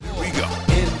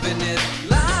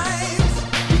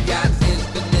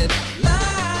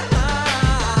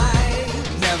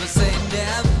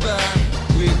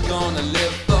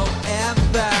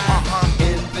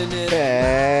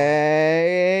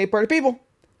Party people,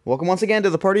 welcome once again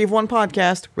to the Party of One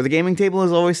podcast, where the gaming table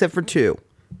is always set for two.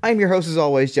 I'm your host as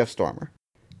always, Jeff Stormer.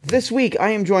 This week,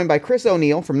 I am joined by Chris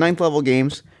O'Neill from 9th Level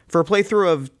Games for a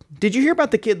playthrough of Did You Hear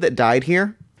About the Kid That Died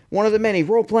Here? One of the many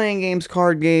role-playing games,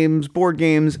 card games, board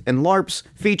games, and LARPs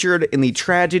featured in the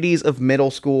Tragedies of Middle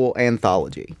School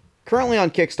anthology. Currently on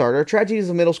Kickstarter, Tragedies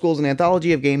of Middle School is an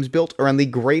anthology of games built around the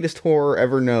greatest horror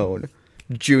ever known,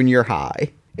 junior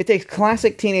high. It takes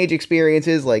classic teenage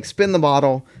experiences like Spin the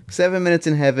Bottle, 7 Minutes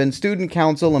in Heaven, Student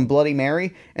Council, and Bloody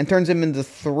Mary, and turns them into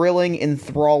thrilling,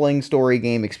 enthralling story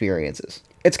game experiences.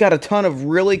 It's got a ton of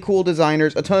really cool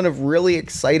designers, a ton of really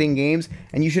exciting games,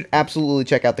 and you should absolutely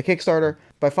check out the Kickstarter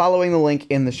by following the link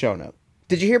in the show note.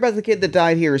 Did You Hear About the Kid That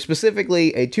Died Here is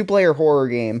specifically a 2-player horror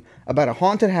game about a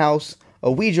haunted house,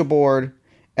 a Ouija board,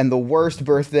 and the worst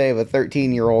birthday of a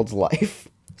 13-year-old's life.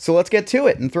 So let's get to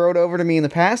it and throw it over to me in the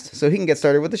past so he can get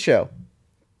started with the show.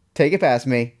 Take it past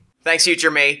me. Thanks, future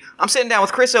me. I'm sitting down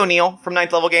with Chris O'Neill from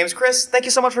 9th Level Games. Chris, thank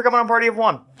you so much for coming on Party of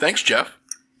One. Thanks, Jeff.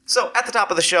 So, at the top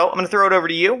of the show, I'm going to throw it over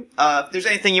to you. If there's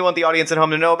anything you want the audience at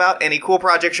home to know about, any cool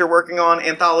projects you're working on,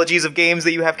 anthologies of games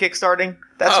that you have kickstarting,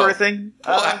 that sort of thing,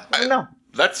 Well, let me know.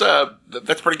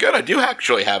 That's pretty good. I do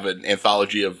actually have an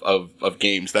anthology of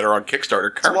games that are on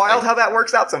Kickstarter currently. It's wild how that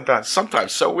works out sometimes.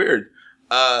 Sometimes, so weird.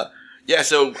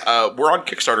 So we're on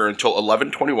Kickstarter until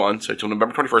 11/21, so until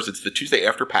November 21st. It's the Tuesday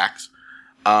after PAX.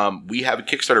 We have a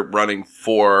Kickstarter running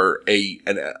for a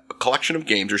collection of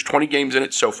games. There's 20 games in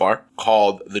it so far,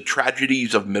 called The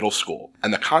Tragedies of Middle School.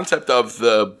 And the concept of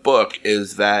the book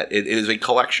is that it is a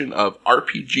collection of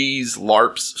RPGs,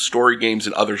 LARPs, story games,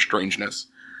 and other strangeness.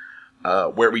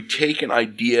 Where we take an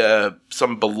idea,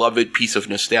 some beloved piece of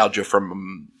nostalgia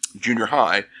from junior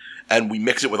high, and we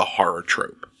mix it with a horror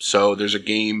trope. So there's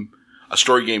a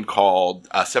story game called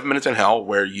 7 Minutes in Hell,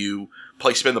 where you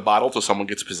play Spin the Bottle till someone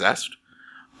gets possessed.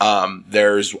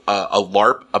 There's a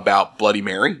LARP about Bloody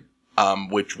Mary,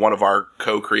 which one of our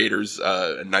co-creators,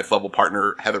 9th level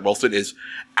partner, Heather Wilson, is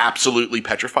absolutely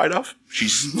petrified of.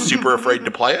 She's super afraid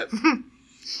to play it.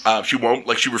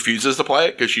 She refuses to play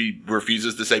it because she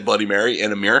refuses to say Bloody Mary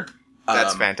in a mirror.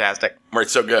 That's fantastic. Right,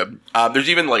 so good. There's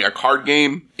even like a card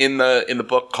game in the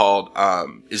book called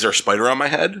Is There a Spider on My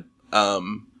Head?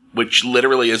 Which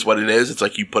literally is what it is. It's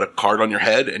like you put a card on your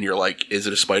head and you're like, is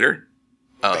it a spider?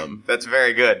 That's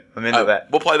very good. I'm into that.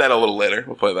 We'll play that a little later.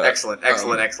 We'll play that. Excellent.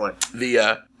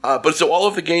 But so all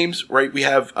of the games, right, we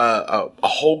have a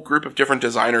whole group of different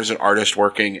designers and artists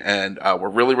working, and we're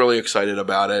really, really excited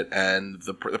about it, and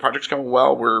the project's going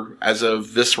well. As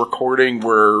of this recording,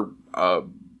 we're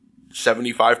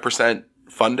 75%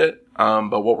 funded,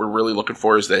 but what we're really looking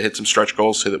for is to hit some stretch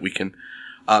goals so that we can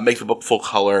make the book full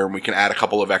color, and we can add a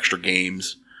couple of extra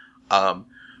games. Our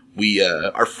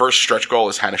first stretch goal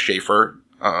is Hannah Schaefer,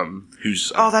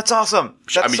 who's that's awesome.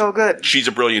 That's so good. She's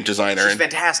a brilliant designer. She's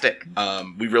fantastic.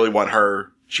 We really want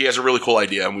her. She has a really cool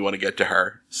idea, and we want to get to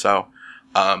her. So,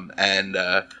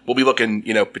 we'll be looking,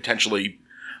 potentially,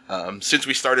 since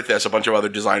we started this, a bunch of other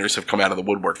designers have come out of the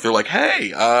woodwork. They're like, hey,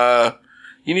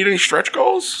 you need any stretch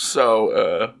goals?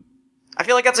 So, I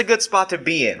feel like that's a good spot to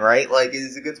be in, right? Like,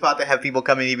 it's a good spot to have people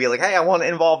come in and be like, hey, I want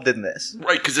involved in this.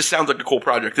 Right, because this sounds like a cool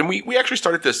project. And we actually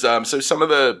started this, so some of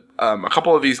a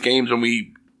couple of these games, when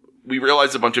we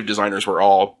realized a bunch of designers we were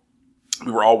all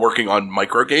working on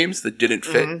micro games that didn't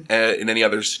fit in any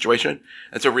other situation.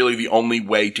 And so really the only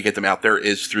way to get them out there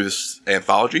is through this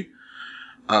anthology.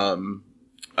 And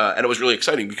it was really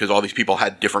exciting because all these people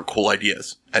had different cool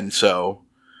ideas. And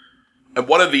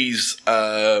one of these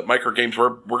micro games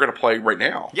we're going to play right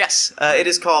now. Yes, it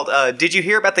is called Did You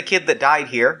Hear About the Kid That Died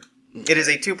Here? It is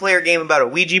a 2-player game about a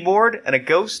Ouija board and a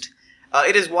ghost.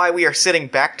 It is why we are sitting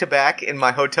back to back in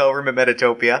my hotel room at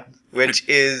Metatopia, which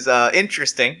is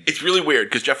interesting. It's really weird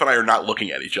because Jeff and I are not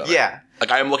looking at each other. Yeah.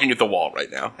 Like I am looking at the wall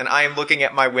right now. And I am looking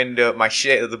at my window,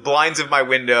 the blinds of my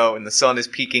window, and the sun is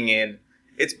peeking in.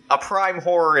 It's a prime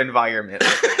horror environment.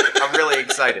 I'm really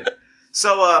excited.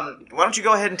 So, why don't you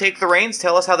go ahead and take the reins,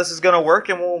 tell us how this is going to work,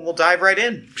 and we'll dive right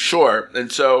in. Sure.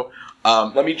 And so,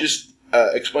 let me just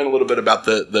explain a little bit about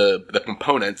the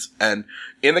components. And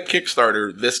in the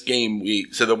Kickstarter, this game,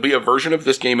 so there'll be a version of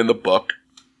this game in the book.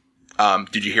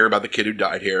 Did You Hear About the Kid Who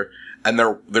Died Here? And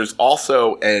there's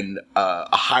also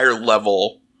a higher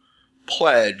level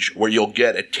pledge where you'll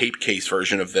get a tape case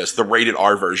version of this, the rated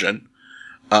R version.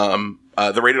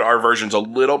 The rated R version's a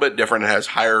little bit different. It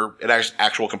has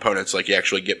actual components, like you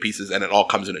actually get pieces, and it all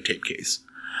comes in a tape case.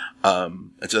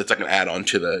 And so that's like an add-on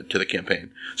to the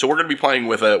campaign. So we're going to be playing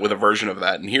with a version of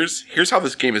that. And here's how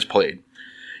this game is played.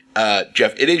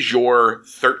 Jeff, it is your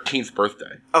 13th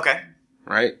birthday. Okay.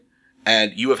 Right?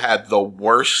 And you have had the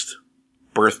worst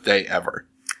birthday ever.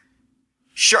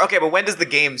 Sure. Okay, but when does the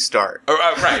game start?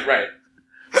 Right.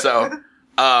 So,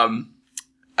 and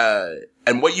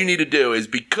what you need to do is,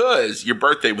 because your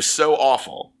birthday was so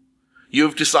awful,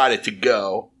 you've decided to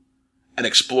go and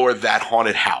explore that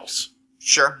haunted house.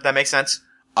 Sure, that makes sense.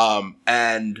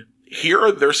 And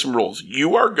there's some rules.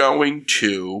 You are going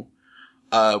to,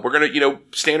 we're going to,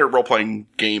 standard role-playing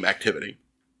game activity,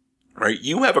 right?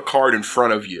 You have a card in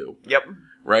front of you. Yep.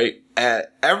 Right?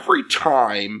 Every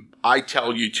time I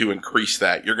tell you to increase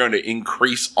that, you're going to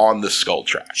increase on the skull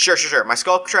track. Sure. My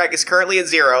skull track is currently at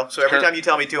 0, so every time you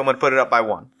tell me to, I'm going to put it up by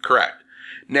 1. Correct.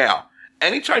 Now,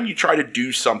 anytime you try to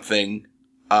do something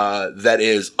that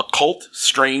is occult,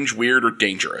 strange, weird, or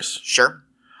dangerous, Sure.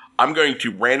 I'm going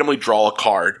to randomly draw a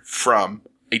card from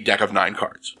a deck of 9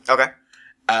 cards. Okay.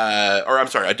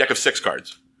 A deck of 6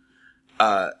 cards.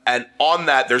 And on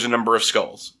that, there's a number of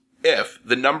skulls. If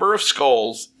the number of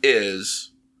skulls is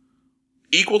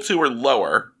equal to or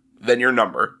lower than your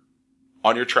number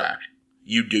on your track,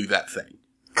 you do that thing.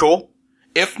 Cool.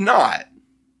 If not,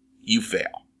 you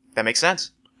fail. That makes sense.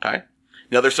 Okay?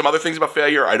 Now, there's some other things about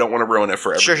failure. I don't want to ruin it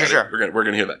for everybody. Sure. We're going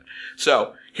to hear that.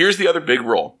 So, here's the other big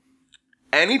rule.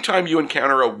 Anytime you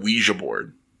encounter a Ouija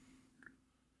board,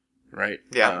 right?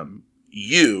 Yeah.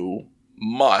 You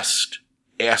must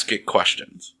ask it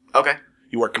questions. Okay.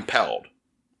 You are compelled.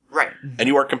 Right. And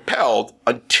you are compelled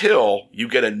until you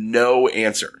get a no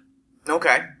answer.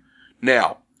 Okay.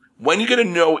 Now, when you get a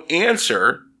no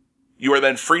answer, you are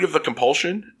then freed of the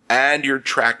compulsion, and your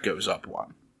track goes up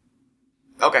 1.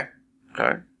 Okay.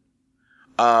 Okay?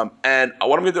 And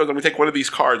what I'm going to do is I'm going to take one of these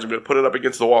cards, I'm going to put it up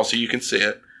against the wall so you can see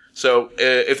it. So,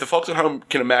 if the folks at home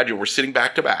can imagine, we're sitting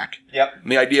back to back. Yep. And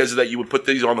the idea is that you would put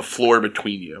these on the floor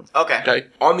between you. Okay. Okay?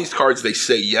 On these cards, they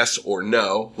say yes or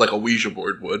no, like a Ouija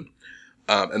board would.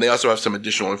 And they also have some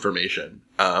additional information.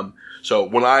 So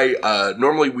when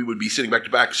normally we would be sitting back to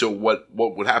back. So what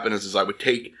would happen is I would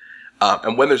take,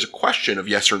 and when there's a question of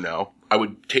yes or no, I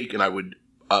would take and I would,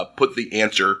 put the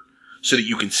answer so that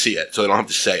you can see it. So they don't have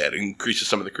to say it. It increases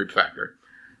some of the creep factor.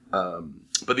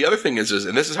 But the other thing is,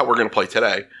 and this is how we're going to play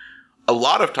today. A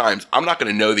lot of times I'm not going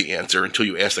to know the answer until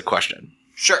you ask the question.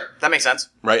 Sure. That makes sense.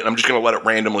 Right. And I'm just going to let it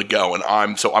randomly go. And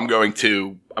I'm going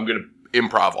to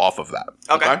improv off of that.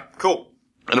 Okay. Cool.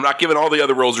 And I'm not giving all the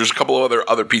other rules. There's a couple of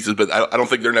other pieces, but I don't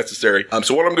think they're necessary.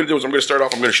 So what I'm going to do is I'm going to start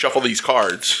off. I'm going to shuffle these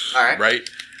cards. All right. Right.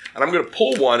 And I'm going to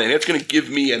pull one, and it's going to give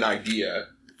me an idea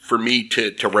for me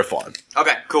to riff on.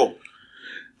 Okay. Cool.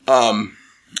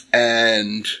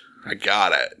 And I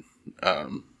got it.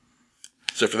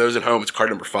 So for those at home, it's card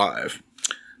number 5,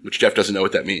 which Jeff doesn't know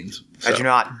what that means. So. I do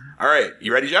not. All right.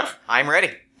 You ready, Jeff? I'm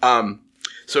ready.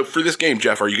 So for this game,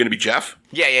 Jeff, are you going to be Jeff?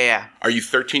 Yeah. Are you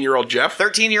 13-year-old Jeff?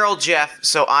 13-year-old Jeff,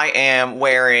 so I am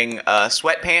wearing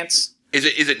sweatpants. Is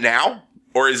it now?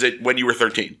 Or is it when you were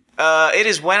 13? It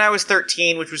is when I was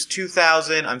 13, which was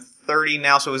 2000. I'm 30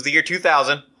 now, so it was the year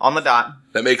 2000 on the dot.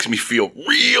 That makes me feel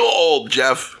real old,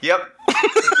 Jeff. Yep.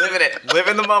 Living it.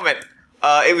 Living the moment.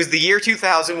 It was the year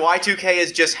 2000. Y2K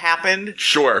has just happened.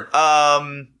 Sure.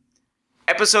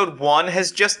 Episode 1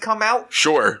 has just come out.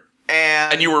 Sure.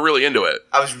 And you were really into it.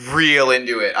 I was real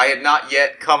into it. I had not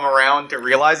yet come around to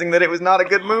realizing that it was not a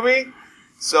good movie.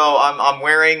 So I'm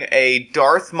wearing a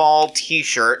Darth Maul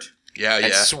t-shirt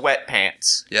and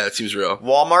sweatpants. Yeah, that seems real.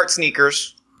 Walmart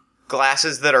sneakers,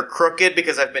 glasses that are crooked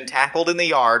because I've been tackled in the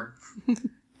yard,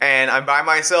 and I'm by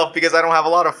myself because I don't have a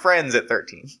lot of friends at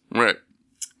 13. Right.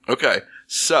 Okay.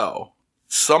 So,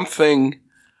 something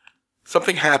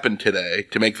happened today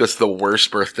to make this the worst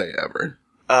birthday ever.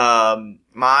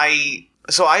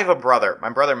 So I have a brother. My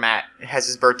brother Matt has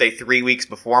his birthday 3 weeks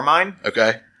before mine.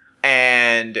 Okay.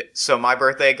 And so my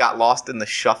birthday got lost in the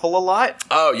shuffle a lot.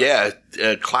 Oh, yeah.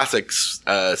 Classics,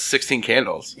 16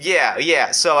 Candles.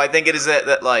 Yeah. So I think it is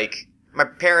that like, my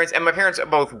parents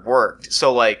both worked.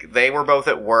 So, like, they were both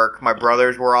at work. My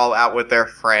brothers were all out with their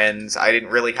friends. I didn't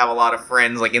really have a lot of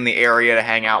friends, like, in the area to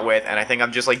hang out with. And I think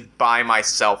I'm just, like, by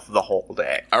myself the whole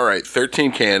day. All right.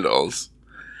 13 Candles.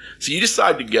 So you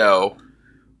decide to go.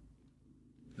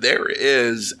 There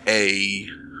is a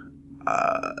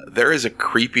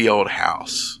creepy old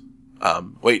house.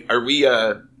 Wait, are we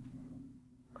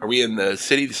in the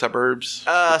city, the suburbs,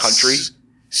 the country?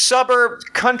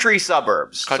 Country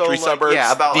suburbs. Country so, suburbs?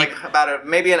 Yeah,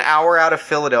 maybe an hour out of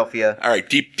Philadelphia. All right,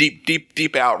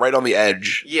 deep out, right on the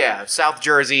edge. Yeah, South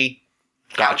Jersey.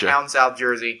 Gotcha. Cowtown, South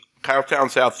Jersey.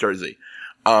 Cowtown, South Jersey.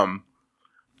 Down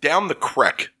the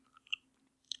creek,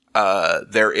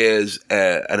 there is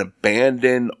an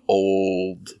abandoned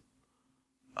old,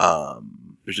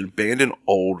 there's an abandoned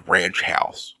old ranch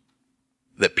house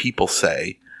that people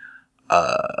say,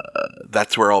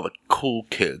 that's where all the cool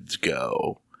kids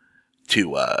go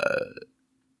to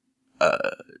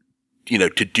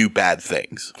do bad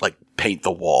things, like paint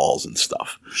the walls and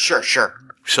stuff. Sure.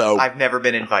 So I've never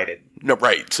been invited. No,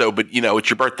 right. So, but it's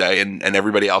your birthday and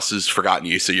everybody else has forgotten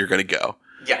you. So you're going to go.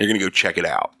 Yeah. You're going to go check it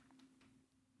out.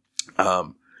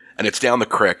 And it's down the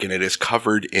creek and it is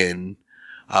covered in,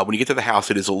 when you get to the house,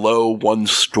 it is a low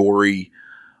 1-story,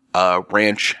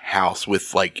 ranch house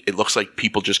with it looks like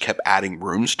people just kept adding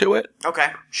rooms to it.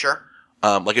 Okay. Sure.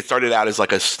 It started out as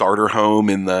like a starter home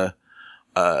in the,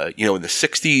 in the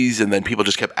 60s, and then people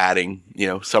just kept adding,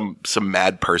 some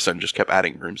mad person just kept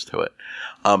adding rooms to it.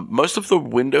 Most of the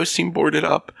windows seem boarded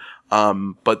up,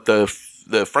 but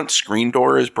the front screen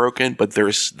door is broken, but there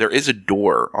is a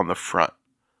door on the front.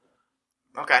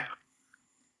 Okay.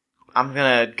 I'm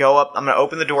gonna go up, I'm gonna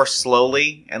open the door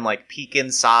slowly and peek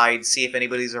inside, see if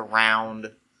anybody's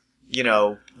around,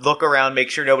 look around, make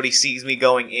sure nobody sees me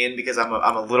going in because I'm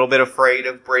a little bit afraid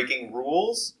of breaking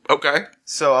rules. Okay.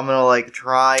 So I'm gonna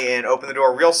try and open the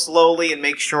door real slowly and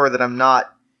make sure that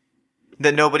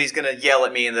that nobody's gonna yell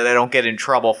at me and that I don't get in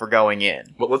trouble for going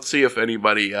in. Well, let's see if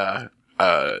anybody, so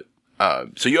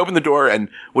you open the door and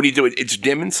what do you do? It's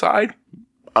dim inside.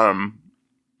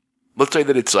 Let's say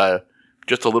that it's,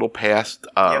 just a little past,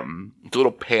 It's a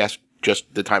little past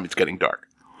just the time it's getting dark.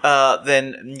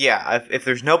 Then, yeah, if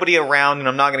there's nobody around and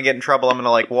I'm not gonna get in trouble, I'm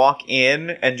gonna, walk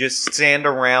in and just stand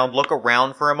around, look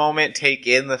around for a moment, take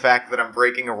in the fact that I'm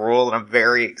breaking a rule, and I'm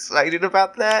very excited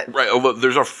about that. Right, although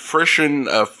there's a frisson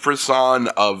of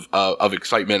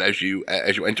excitement as you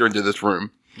enter into this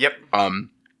room. Yep.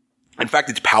 In fact,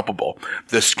 it's palpable.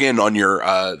 The skin on your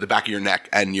the back of your neck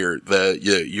and your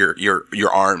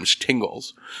arms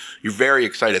tingles. You're very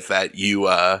excited that you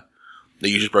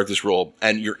just broke this rule,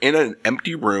 and you're in an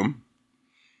empty room.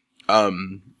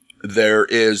 There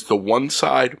is the one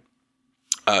side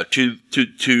to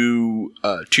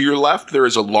your left. There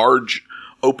is a large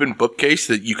open bookcase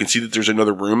that you can see that there's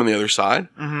another room on the other side.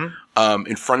 Mm-hmm.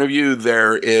 In front of you,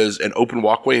 there is an open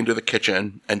walkway into the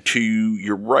kitchen, and to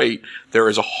your right, there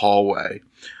is a hallway.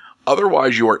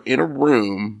 Otherwise, you are in a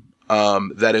room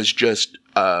that is just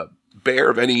bare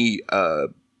of any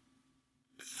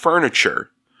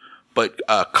furniture, but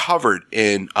covered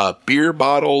in beer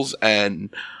bottles,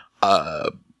 and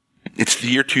it's the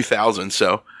year 2000,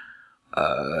 so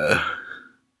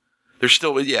there's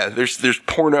still there's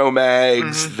porno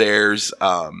mags,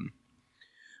 mm-hmm.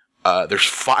 There's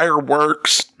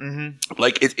fireworks, mm-hmm.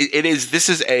 This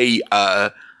is a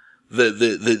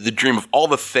the dream of all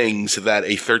the things that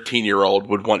a 13-year-old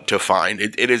would want to find.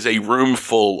 It is a room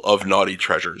full of naughty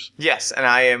treasures. Yes, and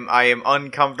I am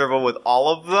uncomfortable with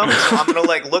all of them. So I'm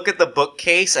gonna look at the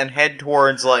bookcase and head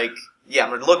towards I'm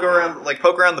gonna look around,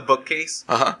 poke around the bookcase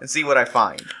and see what I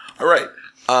find. All right.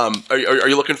 Are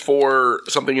you looking for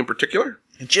something in particular?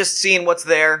 Just seeing what's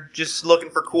there. Just looking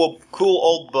for cool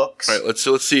old books. All right. Let's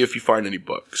see if you find any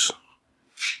books.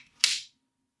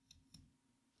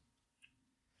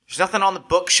 There's nothing on the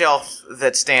bookshelf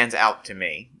that stands out to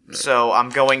me. So I'm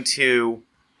going to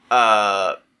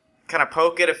kind of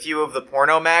poke at a few of the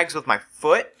porno mags with my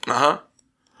foot. Kind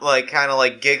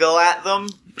of giggle at them.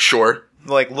 Sure.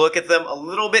 Look at them a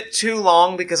little bit too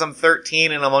long because I'm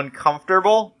 13 and I'm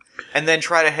uncomfortable. And then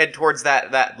try to head towards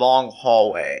that long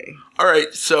hallway. All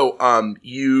right. So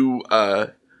you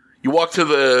walk to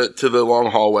the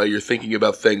long hallway. You're thinking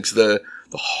about things. The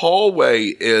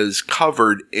hallway is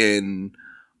covered in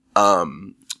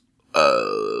lichen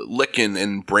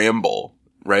and bramble,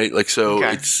 right?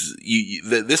 Okay. It's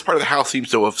this part of the house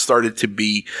seems to have started to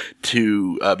be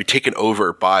taken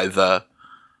over by the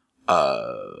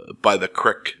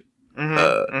crick.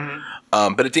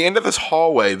 Mm-hmm. But at the end of this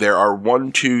hallway, there are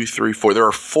 1, 2, 3, 4. There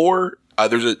are 4.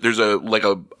 There's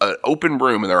an open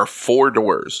room, and there are 4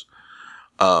 doors.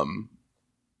 And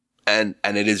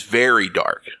it is very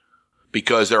dark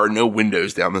because there are no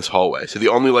windows down this hallway. So the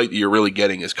only light that you're really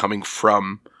getting is coming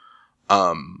from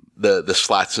the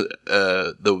slats,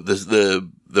 the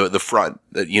front,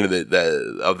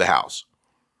 of the house.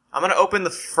 I'm going to open the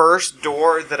first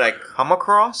door that I come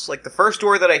across. The first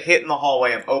door that I hit in the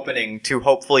hallway, I'm opening to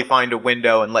hopefully find a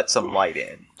window and let some light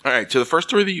in. All right, so the first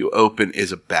door that you open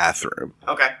is a bathroom.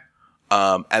 Okay.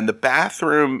 And the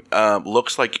bathroom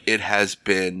looks like it has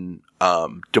been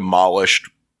demolished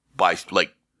by,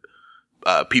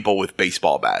 people with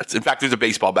baseball bats. In fact, there's a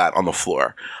baseball bat on the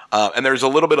floor. And there's a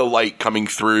little bit of light coming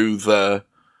through the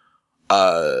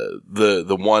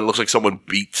one. It looks like someone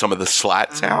beat some of the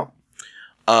slats out.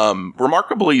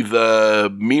 Remarkably,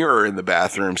 the mirror in the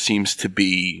bathroom seems to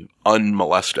be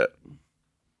unmolested.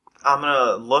 I'm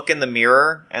gonna look in the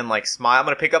mirror and smile. I'm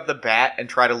gonna pick up the bat and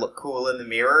try to look cool in the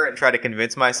mirror and try to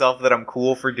convince myself that I'm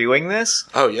cool for doing this.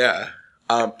 Oh yeah.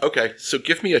 Okay, so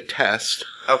give me a test,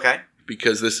 Okay.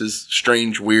 because this is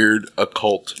strange, weird,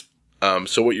 occult.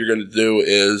 So what you're going to do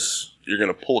is you're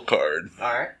going to pull a card,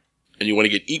 All right. and you want to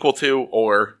get equal to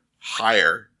or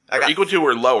higher, or equal to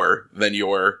or lower than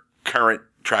your current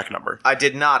track number. I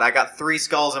did not. I got 3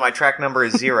 skulls and my track number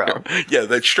is 0. Yeah,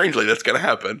 that's going to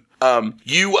happen.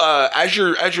 You as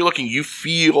you're looking, you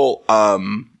feel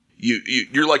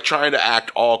you're like trying to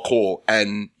act all cool,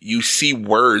 and you see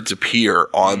words appear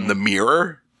on the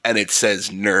mirror, and it says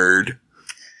nerd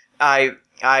I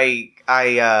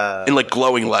in like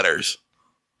glowing letters.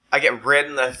 I get red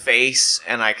in the face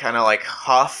and I kind of like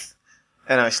huff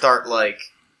and I start like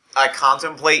I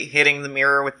contemplate hitting the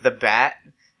mirror with the bat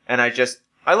and I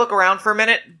look around for a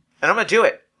minute and I'm gonna do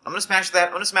it. I'm gonna smash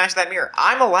that mirror.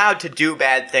 I'm allowed to do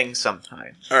bad things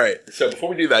sometimes. All right. So before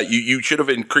we do that, you should have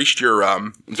increased your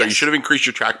you should have increased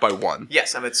your track by 1.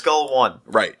 Yes, I'm at skull 1.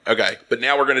 Right. Okay. But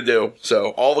now we're going to do, so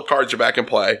all the cards are back in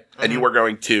play, and you are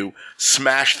going to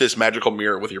smash this magical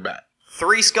mirror with your bat.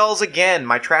 3 skulls again.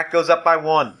 My track goes up by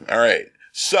 1. All right.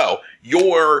 So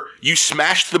you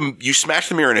smash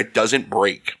the mirror and it doesn't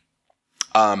break.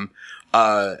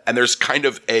 And there's kind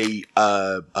of a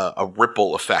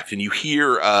ripple effect, and you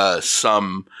hear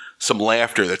some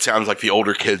laughter that sounds like the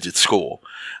older kids at school.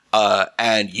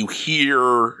 And you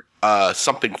hear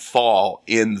something fall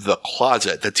in the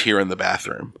closet that's here in the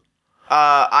bathroom.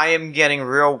 I am getting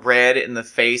real red in the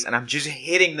face, and I'm just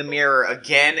hitting the mirror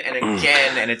again and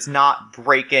again, and it's not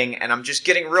breaking, and I'm just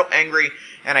getting real angry,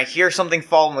 and I hear something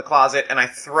fall in the closet, and I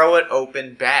throw it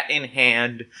open, bat in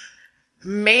hand,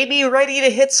 maybe ready to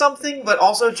hit something, but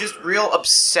also just real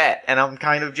upset, and I'm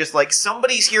kind of just like,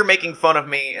 somebody's here making fun of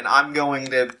me, and I'm going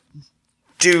to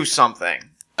do something.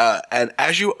 And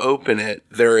as you open it,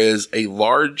 there is a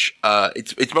large,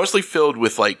 it's mostly filled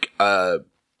with like,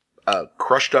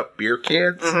 crushed up beer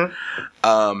cans.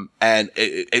 And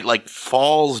it like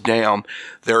falls down.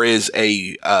 There is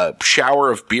a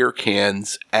shower of beer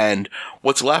cans, and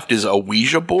what's left is a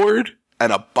Ouija board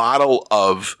and a bottle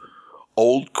of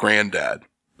Old Granddad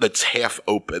that's half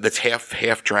open, that's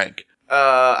half drank.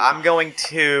 I'm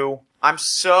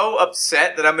so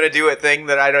upset that I'm going to do a thing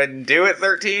that I didn't do at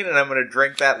 13, and I'm going to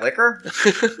drink that liquor.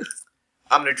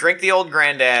 I'm going to drink the Old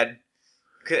Granddad,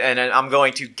 and then I'm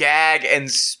going to gag and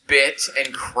spit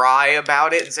and cry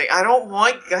about it and say, I don't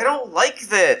like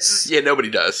this. Yeah, nobody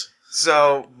does.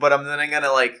 So, but I'm then going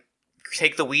to like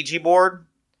take the Ouija board.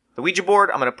 I'm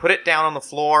going to put it down on the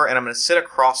floor, and I'm going to sit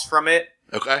across from it.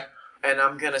 Okay. And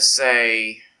I'm going to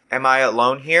say, am I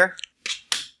alone here?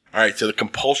 All right, so the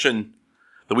compulsion,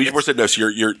 the Ouija board said no, so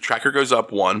your tracker goes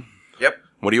up 1. Yep.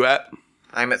 What are you at?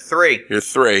 I'm at 3. You're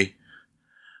 3.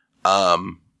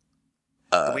 The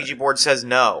Ouija board says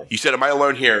no. You said, am I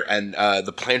alone here? And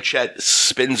the planchette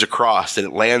spins across, and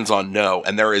it lands on no,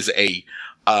 and there is a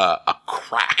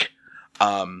crack.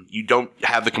 You don't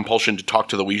have the compulsion to talk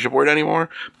to the Ouija board anymore,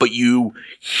 but you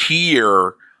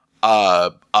hear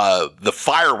the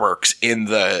fireworks in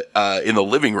the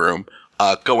living room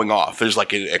going off. There's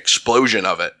like an explosion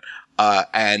of it,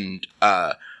 and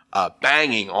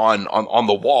banging on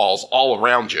the walls all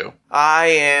around you. I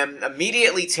am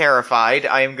immediately terrified.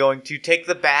 I am going to take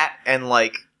the bat and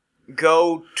like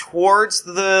go towards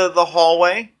the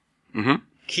hallway. Mm-hmm.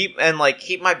 Keep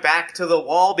my back to the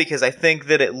wall because I think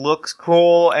that it looks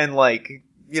cool and like,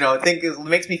 I think it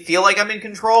makes me feel like I'm in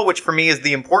control, which for me is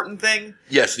the important thing.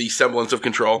 Yes, the semblance of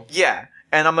control. Yeah.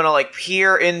 And I'm gonna like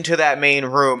peer into that main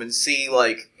room and see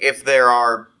like if there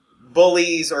are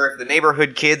bullies or if the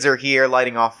neighborhood kids are here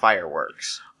lighting off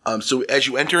fireworks. So as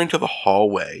you enter into the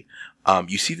hallway,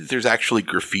 you see that there's actually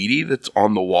graffiti that's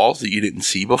on the walls that you didn't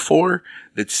see before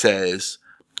that says,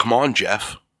 "Come on,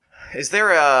 Jeff." Is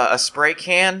there a spray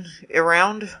can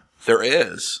around? There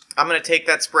is. I'm gonna take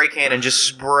that spray can and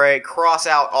just cross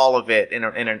out all of it in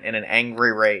an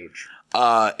angry rage.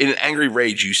 In an angry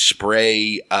rage, you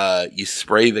spray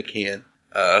the can.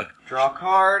 Draw a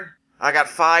card. I got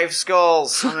 5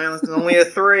 skulls. It's only a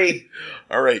 3.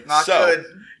 All right. Not so good.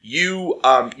 You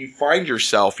find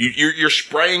yourself you're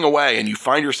spraying away, and you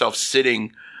find yourself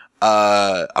sitting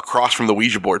across from the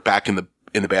Ouija board back in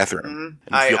the bathroom.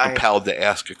 Mm-hmm. And you feel compelled to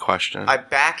ask a question. I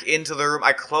back into the room.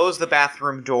 I close the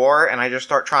bathroom door, and I just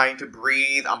start trying to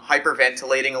breathe. I'm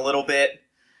hyperventilating a little bit,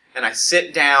 and I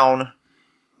sit down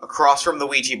across from the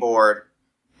Ouija board,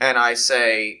 and I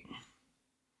say,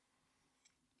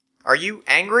 "Are you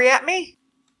angry at me?"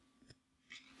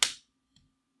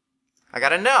 I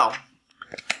gotta know.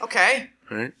 Okay.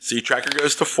 All right. So your tracker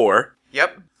goes to 4.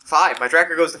 Yep. 5. My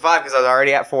tracker goes to 5 because I was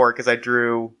already at 4 because I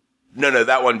drew... No,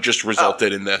 that one just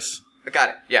resulted in this. I got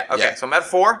it. Yeah, okay. Yeah. So I'm at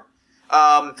 4.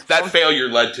 That failure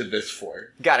led to this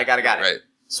 4. Got it. Right.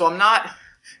 So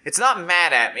it's not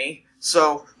mad at me.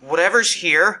 So whatever's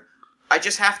here, I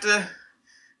just have to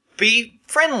be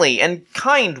friendly and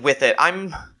kind with it.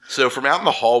 So from out in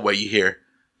the hallway, you hear,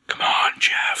 "Come on,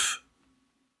 Jeff."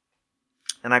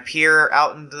 And I peer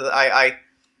out into the... I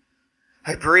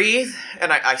breathe,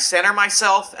 and I center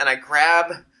myself, and I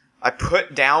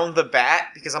put down the bat,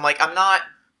 because I'm like,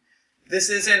 this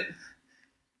isn't...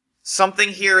 Something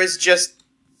here is just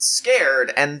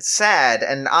scared and sad,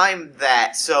 and I'm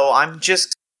that, so I'm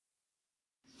just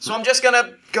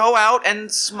gonna go out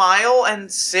and smile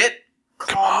and sit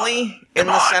calmly in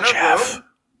the center room.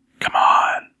 Come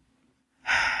on.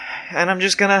 And I'm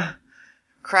just gonna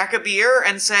crack a beer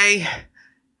and say,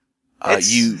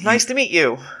 it's nice to meet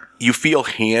you. You feel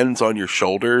hands on your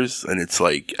shoulders, and it's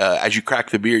like, as you crack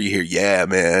the beer, you hear, "Yeah,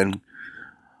 man.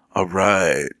 All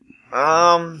right."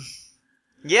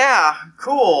 Yeah,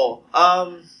 cool.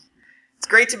 It's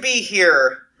great to be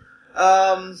here.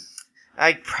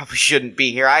 I probably shouldn't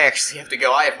be here. I actually have to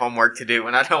go. I have homework to do,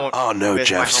 and I don't. Oh no, miss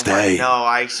Jeff, my homework. stay. No,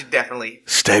 I should definitely.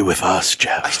 Stay with us,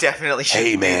 Jeff. I definitely shouldn't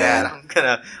Hey, do man.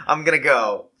 that. I'm gonna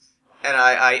go, and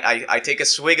I take a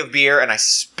swig of beer and I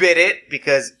spit it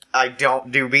because I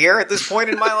don't do beer at this point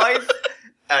in my life.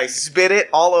 I spit it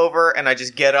all over, and I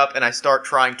just get up and I start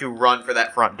trying to run for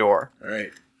that front door. All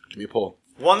right, give me a pull.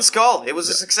 1 skull. It was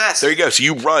a success. There you go. So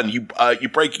you run. You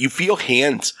break. You feel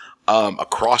hands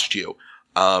across you,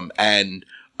 and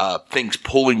things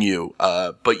pulling you.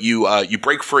 But you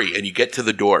break free and you get to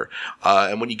the door.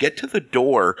 And when you get to the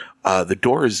door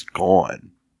is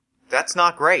gone. That's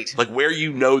not great. Like where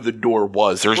the door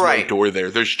was, there's no door there.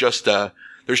 There's just a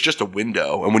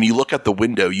window. And when you look at the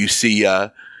window, you see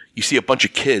a bunch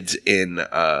of kids in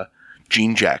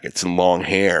jean jackets and long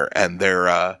hair, and they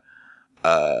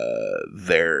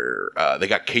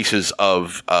got cases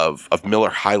of Miller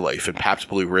High Life and Pabst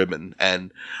Blue Ribbon,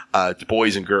 and it's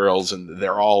boys and girls, and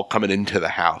they're all coming into the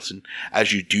house. And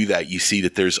as you do that, you see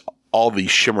that there's all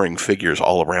these shimmering figures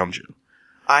all around you.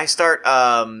 I start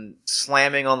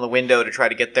slamming on the window to try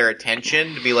to get their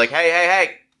attention, to be like,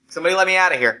 hey, somebody let me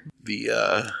out of here.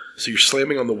 So you're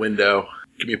slamming on the window.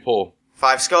 Give me a pull.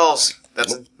 5 skulls.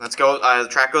 Let's go. The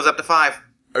track goes up to 5.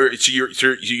 All right, so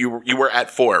you were at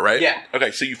 4, right? Yeah.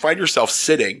 Okay, so you find yourself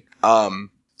sitting.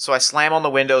 So I slam on the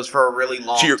windows for a really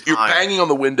long time. So you're banging on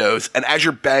the windows, and as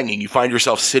you're banging, you find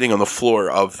yourself sitting on the floor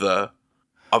of the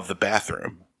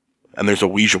bathroom, and there's a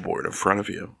Ouija board in front of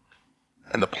you,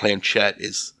 and the planchette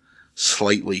is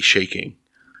slightly shaking.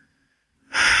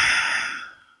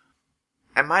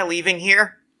 Am I leaving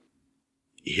here?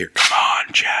 You hear, "Come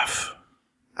on, Jeff."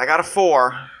 I got a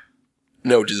 4.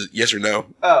 No, just yes or no.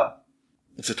 Oh.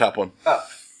 It's the top one. Oh.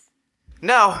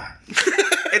 No.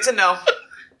 It's a no.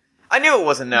 I knew it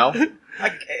was a no.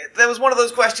 That was one of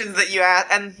those questions that you ask,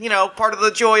 and, part of the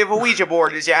joy of a Ouija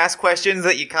board is you ask questions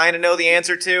that you kind of know the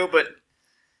answer to, but...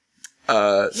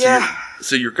 yeah.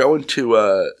 So you're going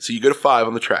to, so you go to 5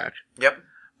 on the track. Yep.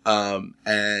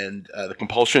 And the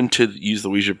compulsion to use the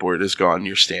Ouija board is gone.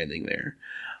 You're standing there.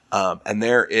 And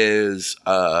there is,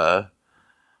 a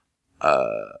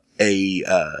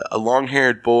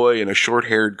long-haired boy and a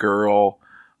short-haired girl,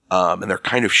 and they're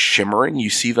kind of shimmering. You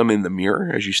see them in the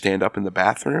mirror as you stand up in the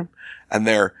bathroom, and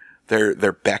they're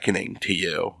beckoning to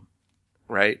you,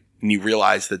 right? And you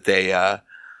realize that they're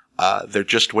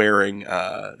just wearing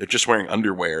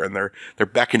underwear, and they're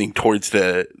beckoning towards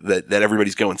that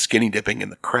everybody's going skinny dipping in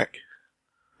the creek.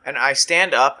 And I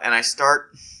stand up and I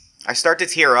start to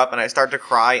tear up and I start to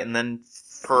cry, and then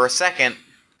for a second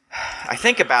I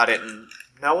think about it, and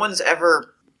no one's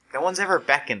ever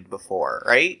beckoned before,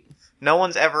 right? No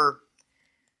one's ever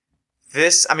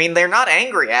they're not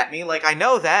angry at me, like I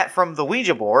know that from the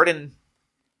Ouija board, and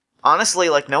honestly,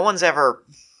 like no one's ever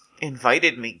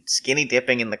invited me skinny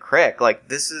dipping in the creek. Like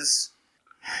this is,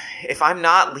 if I'm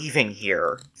not leaving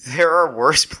here, there are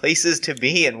worse places to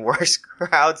be and worse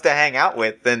crowds to hang out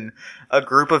with than a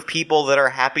group of people that are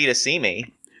happy to see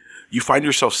me. You find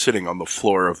yourself sitting on the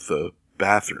floor of the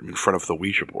bathroom in front of the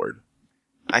Ouija board.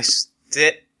 I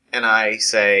sit and I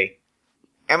say,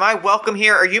 "Am I welcome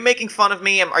here? Are you making fun of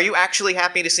me? Are you actually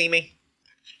happy to see me?"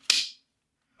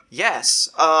 Yes.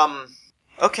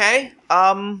 Okay.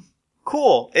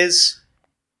 Cool.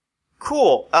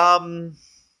 Cool.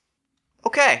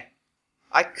 Okay.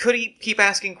 I could keep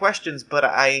asking questions, but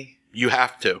You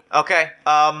have to. Okay.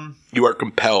 You are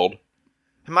compelled.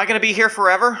 Am I gonna be here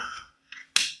forever?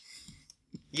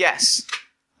 Yes.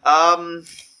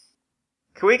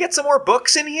 Can we get some more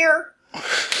books in here?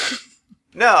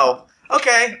 No.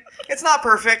 Okay. It's not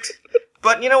perfect.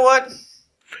 But you know what?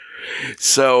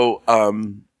 So,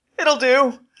 It'll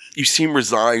do. you seem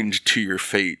resigned to your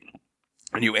fate,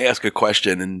 and you ask a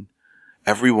question, and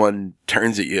everyone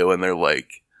turns at you, and they're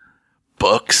like,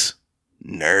 "Books,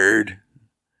 nerd,"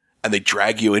 and they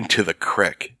drag you into the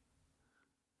crick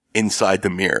inside the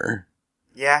mirror.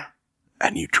 Yeah.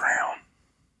 And you drown.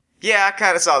 Yeah, I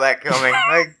kind of saw that coming.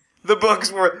 Like, the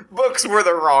books were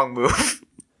the wrong move.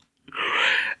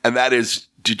 And that is,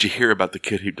 did you hear about the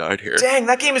kid who died here? Dang,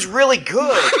 that game is really good.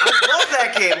 I love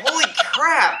that game. Holy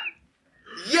crap.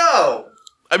 Yo.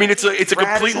 I mean, it's a Rad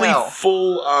completely as hell.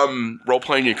 full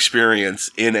role-playing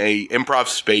experience in a improv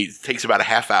space. It takes about a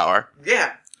half hour.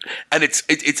 Yeah. And it's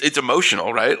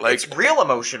emotional, right? Like, It's real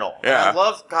emotional. Yeah.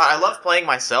 I love playing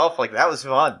myself. Like, that was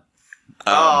fun.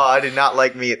 I did not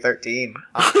like me at 13.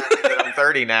 I'm happy that I'm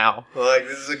 30 now. Like,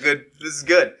 this is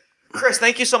good. Chris,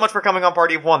 thank you so much for coming on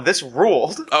Party of One. This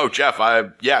ruled. oh, Jeff,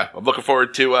 I'm looking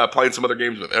forward to playing some other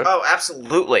games with you. Oh,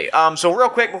 absolutely. So real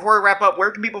quick, before we wrap up,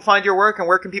 where can people find your work and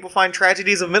where can people find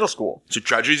Tragedies of Middle School? So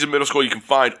Tragedies in Middle School you can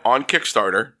find on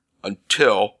Kickstarter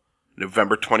until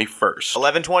November 21st.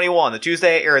 11/21, the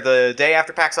Tuesday, or the day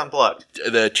after PAX Unplugged.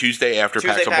 The Tuesday after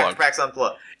PAX Tuesday Unplugged. after PAX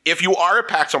Unplugged. If you are at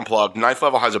PAX Unplugged, 9th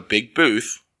Level has a big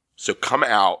booth, so come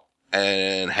out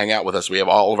and hang out with us. We have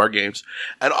all of our games.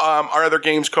 And our other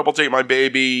games, Kobolds Ate My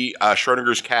Baby,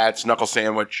 Schrodinger's Cats, Knuckle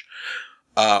Sandwich,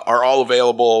 are all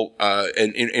available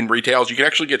in retails. You can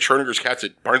actually get Schrodinger's Cats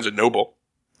at Barnes & Noble.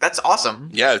 That's awesome.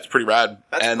 Yeah, it's pretty rad.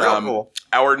 That's and, real cool.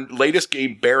 Our latest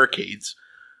game, Barricades,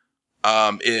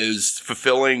 is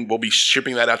fulfilling. We'll be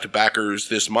shipping that out to backers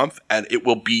this month, and it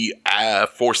will be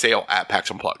for sale at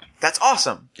PAX Unplugged. That's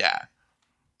awesome. Yeah.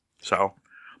 So,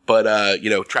 but,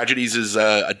 Tragedies is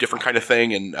a different kind of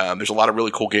thing, and there's a lot of really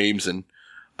cool games, and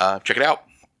check it out.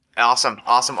 Awesome.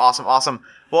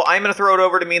 Well, I'm going to throw it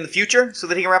over to me in the future so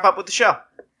that he can wrap up with the show.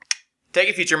 Take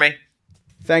it, future me.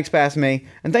 Thanks, Past Me.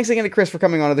 And thanks again to Chris for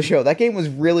coming on to the show. That game was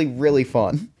really, really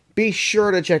fun. Be sure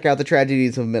to check out the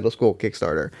Tragedies of Middle School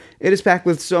Kickstarter. It is packed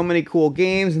with so many cool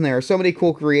games, and there are so many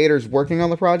cool creators working on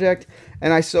the project,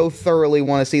 and I so thoroughly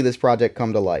want to see this project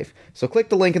come to life. So click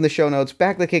the link in the show notes,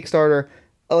 back the Kickstarter,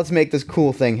 let's make this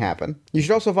cool thing happen. You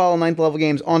should also follow 9th Level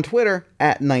Games on Twitter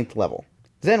at 9th Level.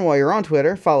 Then while you're on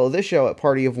Twitter, follow this show at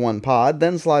Party of One Pod,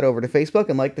 then slide over to Facebook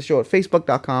and like the show at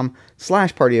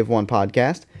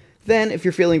facebook.com/partyofonepodcast. Then, if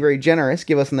you're feeling very generous,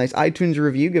 give us a nice iTunes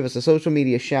review, give us a social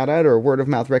media shout-out or a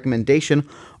word-of-mouth recommendation.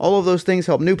 All of those things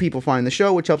help new people find the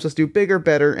show, which helps us do bigger,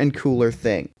 better, and cooler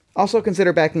things. Also,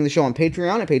 consider backing the show on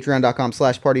Patreon at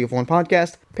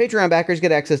patreon.com/partyofonepodcast. Patreon backers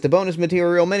get access to bonus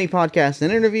material, mini podcasts,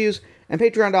 and interviews, and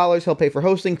Patreon dollars help pay for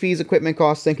hosting fees, equipment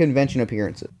costs, and convention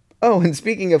appearances. Oh, and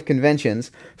speaking of conventions,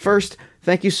 first,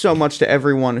 thank you so much to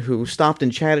everyone who stopped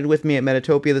and chatted with me at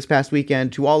Metatopia this past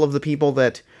weekend, to all of the people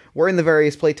that were in the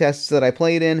various playtests that I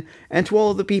played in, and to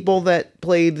all of the people that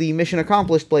played the Mission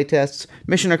Accomplished playtests.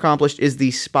 Mission Accomplished is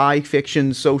the spy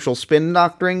fiction social spin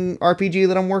doctoring RPG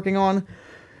that I'm working on.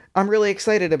 I'm really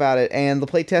excited about it, and the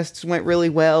playtests went really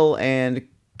well, and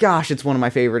gosh, it's one of my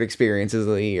favorite experiences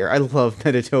of the year. I love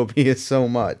Metatopia so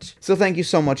much. So thank you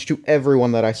so much to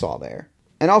everyone that I saw there.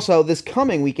 And also, this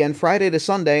coming weekend, Friday to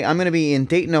Sunday, I'm going to be in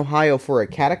Dayton, Ohio for a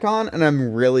Catacon, and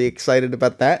I'm really excited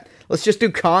about that. Let's just do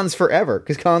cons forever,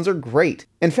 because cons are great.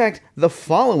 In fact, the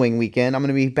following weekend, I'm going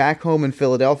to be back home in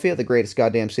Philadelphia, the greatest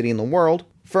goddamn city in the world,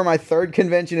 for my third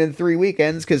convention in 3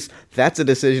 weekends, because that's a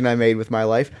decision I made with my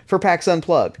life, for PAX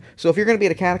Unplugged. So if you're going to be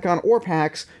at a Catacon or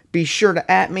PAX, be sure to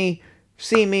 @ me,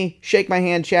 see me, shake my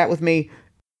hand, chat with me.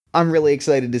 I'm really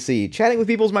excited to see you. Chatting with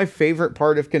people is my favorite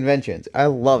part of conventions. I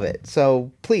love it.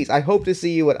 So please, I hope to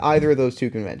see you at either of those two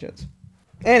conventions.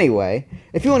 Anyway,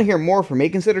 if you want to hear more from me,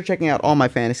 consider checking out All My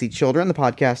Fantasy Children, the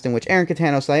podcast in which Aaron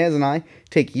Catano-Saez and I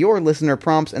take your listener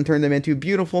prompts and turn them into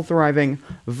beautiful, thriving,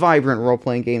 vibrant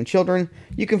role-playing game children.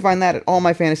 You can find that at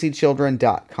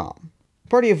allmyfantasychildren.com.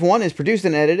 Party of One is produced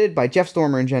and edited by Jeff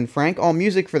Stormer and Jen Frank. All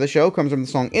music for the show comes from the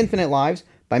song Infinite Lives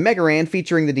by Megaran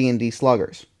featuring the D&D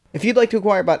Sluggers. If you'd like to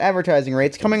inquire about advertising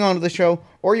rates coming onto the show,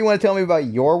 or you want to tell me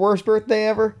about your worst birthday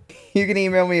ever, you can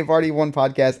email me at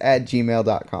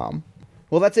partyofonepodcast@gmail.com.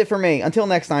 Well, that's it for me. Until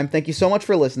next time, thank you so much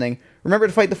for listening. Remember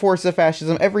to fight the forces of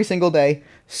fascism every single day,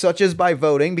 such as by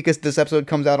voting, because this episode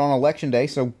comes out on Election Day,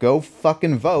 so go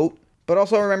fucking vote. But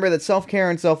also remember that self-care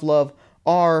and self-love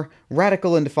are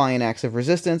radical and defiant acts of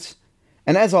resistance.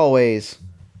 And as always,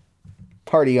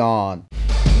 party on.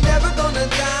 Never gonna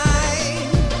die.